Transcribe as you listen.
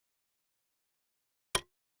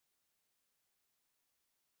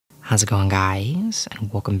How's it going, guys?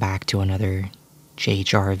 And welcome back to another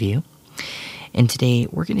JHR review. And today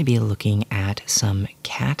we're going to be looking at some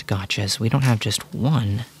cat gachas. We don't have just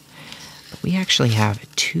one, but we actually have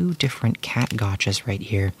two different cat gachas right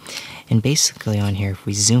here. And basically on here, if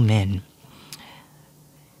we zoom in,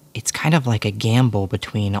 it's kind of like a gamble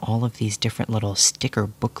between all of these different little sticker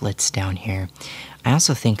booklets down here. I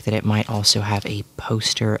also think that it might also have a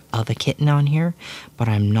poster of a kitten on here, but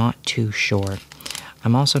I'm not too sure.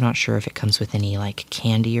 I'm also not sure if it comes with any like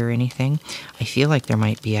candy or anything. I feel like there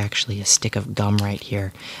might be actually a stick of gum right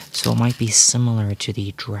here, so it might be similar to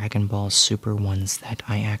the Dragon Ball Super ones that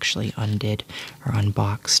I actually undid or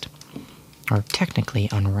unboxed, or technically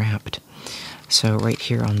unwrapped. So right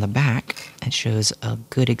here on the back, it shows a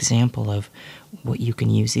good example of what you can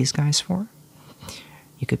use these guys for.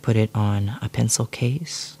 You could put it on a pencil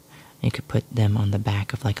case. You could put them on the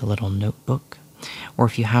back of like a little notebook. Or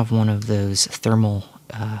if you have one of those thermal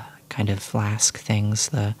kind of flask things,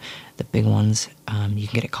 the big ones, you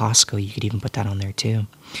can get at Costco, you could even put that on there too.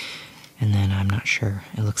 And then I'm not sure,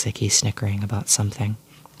 it looks like he's snickering about something.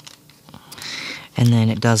 And then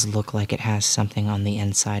it does look like it has something on the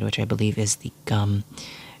inside, which I believe is the gum,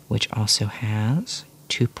 which also has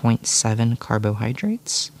 2.7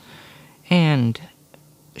 carbohydrates and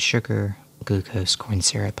sugar, glucose, corn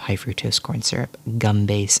syrup, high fructose corn syrup, gum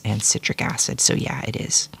base, and citric acid. So yeah, it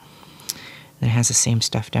is. And it has the same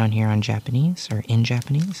stuff down here on Japanese, or in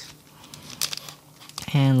Japanese.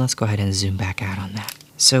 And let's go ahead and zoom back out on that.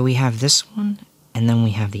 So we have this one, and then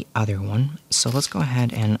we have the other one. So let's go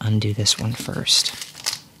ahead and undo this one first.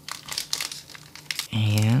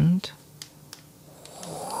 And...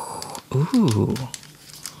 ooh.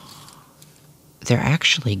 They're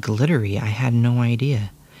actually glittery. I had no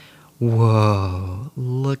idea. Whoa,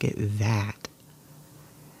 look at that.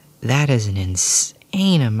 That is an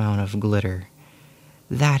insane amount of glitter.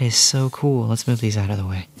 That is so cool. Let's move these out of the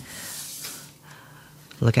way.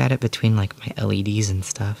 Look at it between like my LEDs and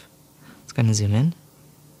stuff. Let's go ahead and zoom in.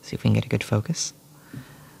 See if we can get a good focus.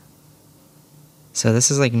 So this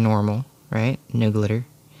is like normal, right? No glitter.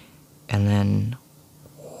 And then...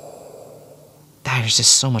 there's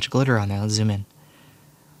just so much glitter on there. Let's zoom in.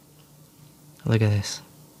 Look at this.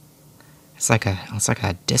 It's like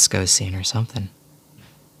a disco scene or something.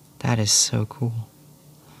 That is so cool.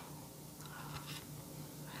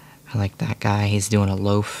 I like that guy. He's doing a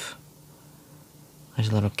loaf. There's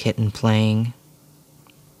a little kitten playing.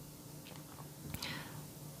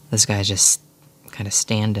 This guy's just kind of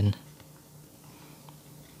standing.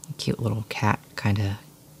 Cute little cat kind of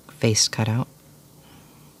face cut out.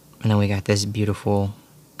 And then we got this beautiful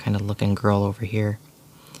kind of looking girl over here.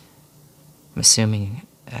 I'm assuming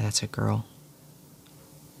that's a girl.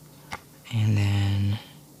 And then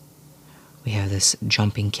we have this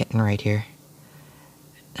jumping kitten right here.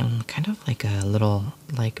 And kind of like a little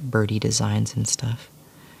like birdie designs and stuff.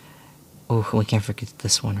 Oh, we can't forget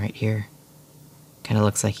this one right here. Kind of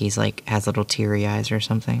looks like he's like has little teary eyes or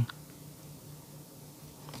something.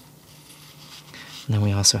 And then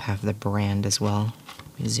we also have the brand as well.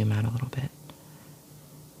 Let me zoom out a little bit.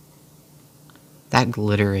 That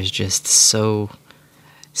glitter is just so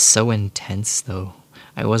intense though.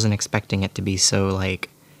 I wasn't expecting it to be so like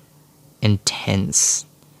intense.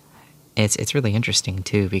 It's really interesting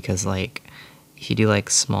too, because like if you do like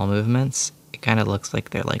small movements, it kind of looks like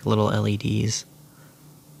they're like little LEDs.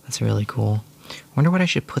 That's really cool. Wonder what I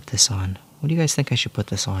should put this on. What do you guys think I should put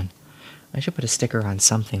this on? I should put a sticker on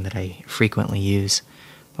something that I frequently use.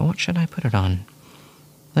 But what should I put it on?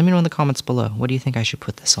 Let me know in the comments below. What do you think I should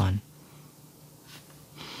put this on?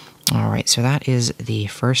 Alright, so that is the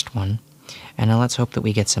first one. And now let's hope that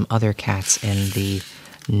we get some other cats in the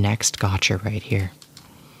next gacha right here.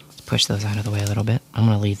 Let's push those out of the way a little bit. I'm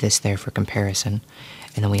going to leave this there for comparison.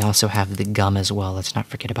 And then we also have the gum as well. Let's not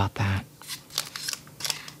forget about that.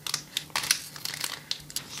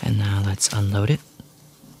 And now let's unload it.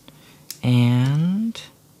 And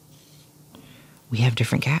we have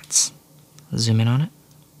different cats. Let's zoom in on it.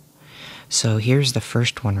 So here's the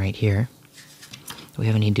first one right here. Do we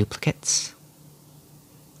have any duplicates?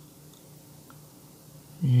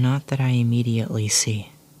 Not that I immediately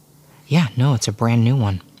see. Yeah, no, it's a brand new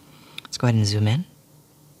one. Let's go ahead and zoom in.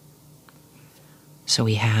 So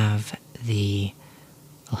we have the,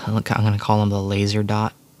 I'm going to call him the laser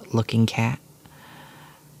dot looking cat.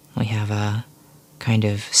 We have a kind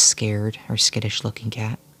of scared or skittish looking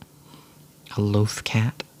cat. A loaf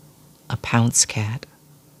cat. A pounce cat.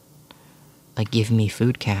 A give me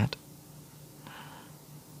food cat.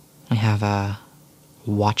 We have a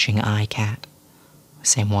watching eye cat.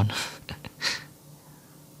 Same one.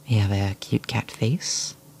 We have a cute cat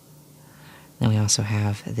face. Then we also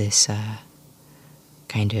have this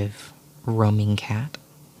kind of roaming cat.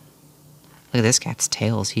 Look at this cat's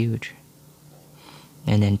tail, is huge.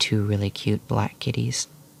 And then two really cute black kitties.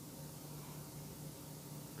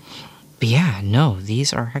 But yeah, no,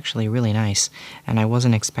 these are actually really nice, and I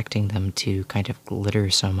wasn't expecting them to kind of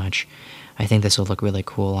glitter so much. I think this will look really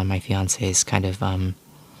cool on my fiance's kind of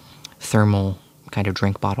thermal kind of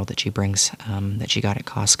drink bottle that she brings, that she got at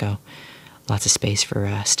Costco. Lots of space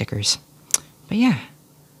for stickers. But yeah,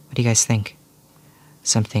 what do you guys think?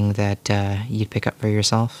 Something that you'd pick up for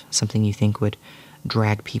yourself? Something you think would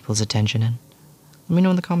drag people's attention in? Let me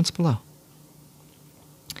know in the comments below.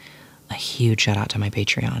 A huge shout out to my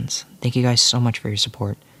Patreons. Thank you guys so much for your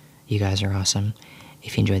support. You guys are awesome.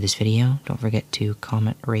 If you enjoyed this video, don't forget to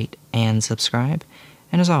comment, rate, and subscribe.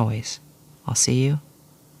 And as always, I'll see you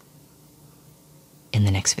in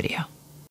the next video.